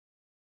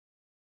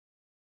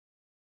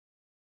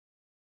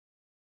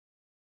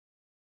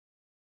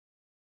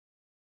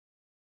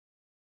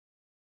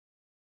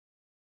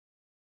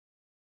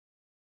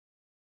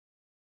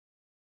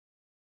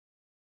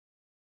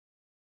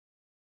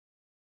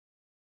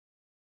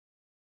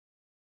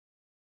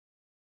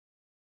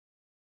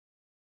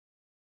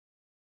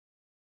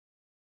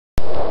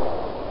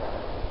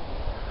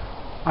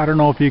I don't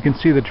know if you can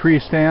see the tree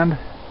stand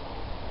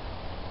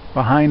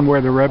behind where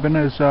the ribbon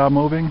is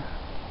moving.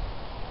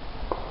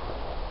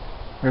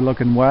 They're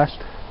looking west.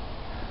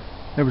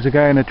 There was a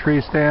guy in a tree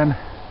stand.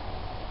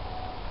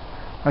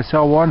 I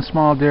saw one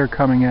small deer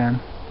coming in.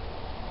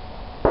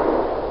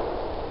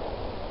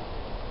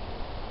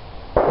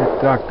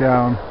 It ducked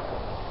down.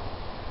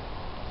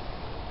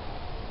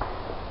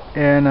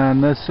 And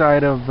on this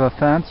side of the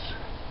fence,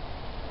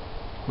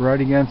 right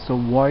against the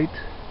white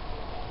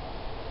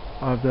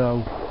of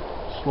the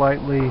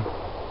slightly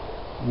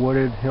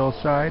wooded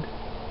hillside,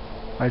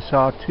 I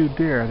saw two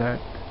deer that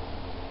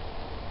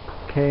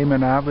came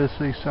and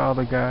obviously saw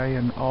the guy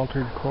and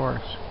altered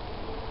course.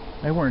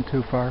 They weren't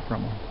too far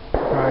from him.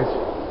 Surprised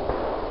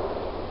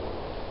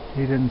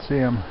he didn't see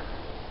him.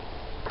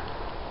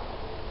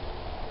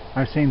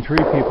 I've seen 3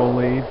 people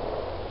leave.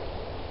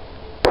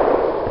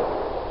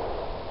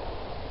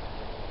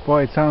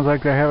 Boy, it sounds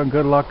like they're having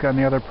good luck on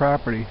the other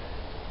property.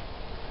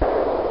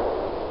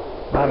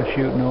 A lot of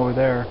shooting over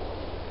there.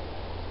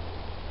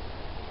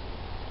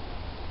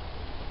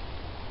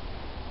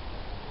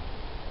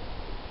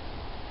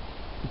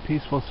 The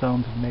peaceful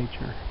sounds of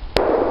nature.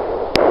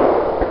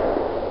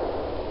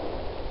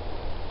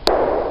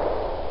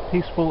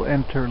 Peaceful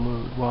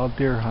interlude while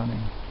deer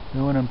hunting.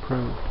 New and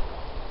improved.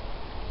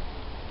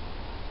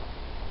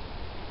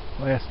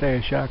 Last day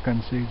of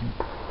shotgun season.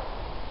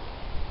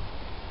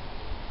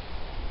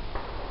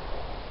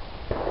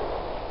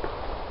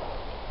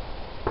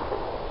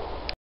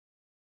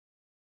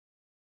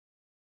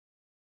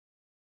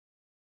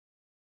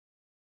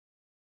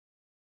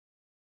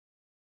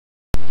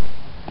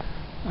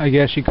 I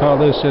guess you call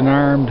this an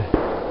Armed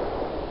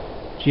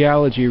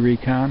Geology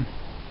Recon.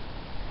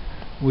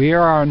 We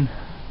are on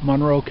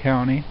Monroe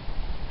County.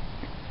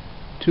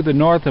 To the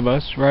north of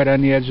us, right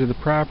on the edge of the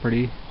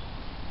property,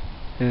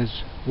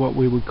 is what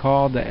we would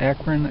call the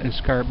Akron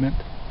Escarpment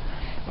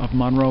of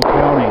Monroe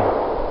County.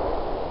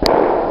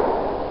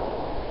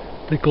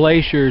 The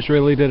glaciers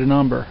really did a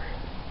number.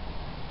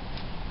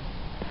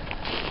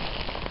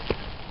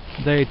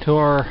 They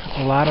tore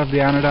a lot of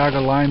the Onondaga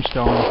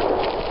Limestone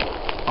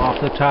off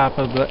the top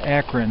of the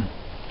Akron,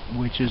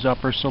 which is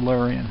Upper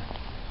Silurian.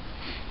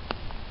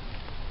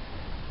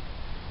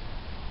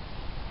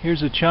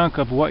 Here's a chunk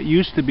of what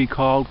used to be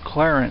called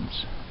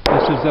Occurrence.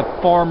 This is the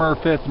former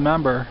 5th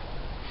member.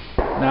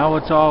 Now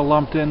it's all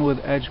lumped in with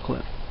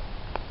Edgecliff.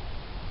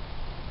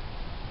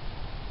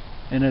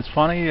 And it's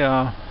funny,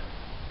 there's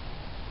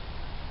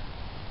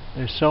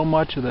so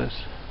much of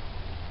this,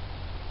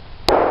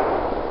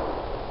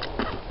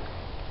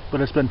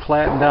 but it's been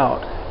flattened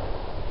out,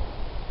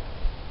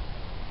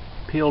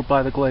 peeled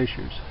by the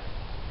glaciers.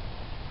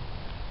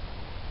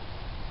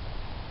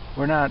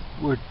 We're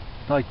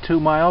like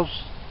 2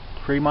 miles,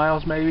 3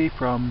 miles maybe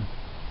from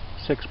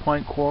 6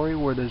 Point Quarry,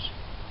 where there's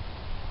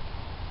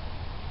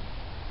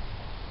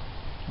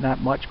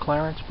not much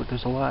clearance, but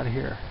there's a lot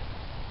here.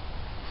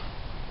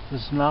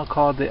 This is now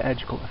called the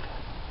Edgecliff.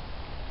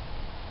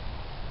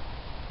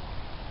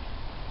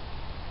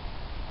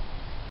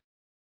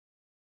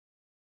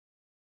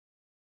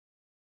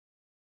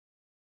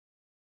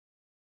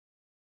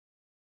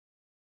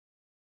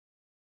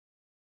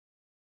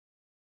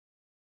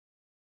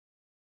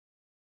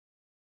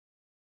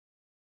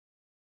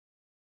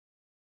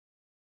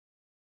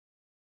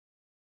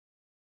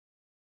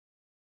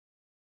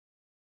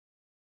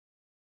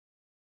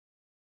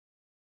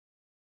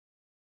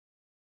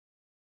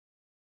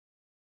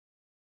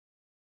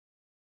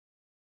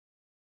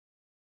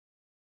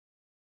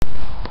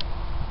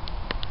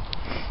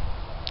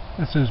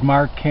 This is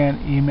Mark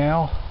Kent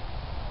email,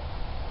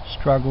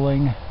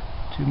 struggling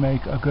to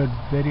make a good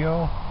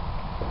video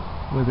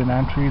with an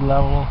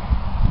entry-level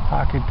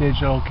pocket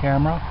digital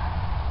camera.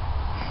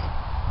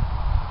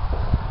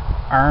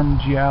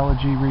 Armed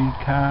Geology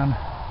Recon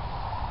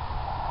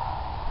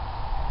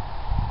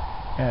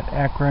at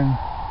Akron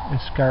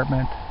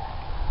Escarpment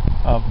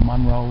of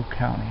Monroe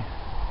County.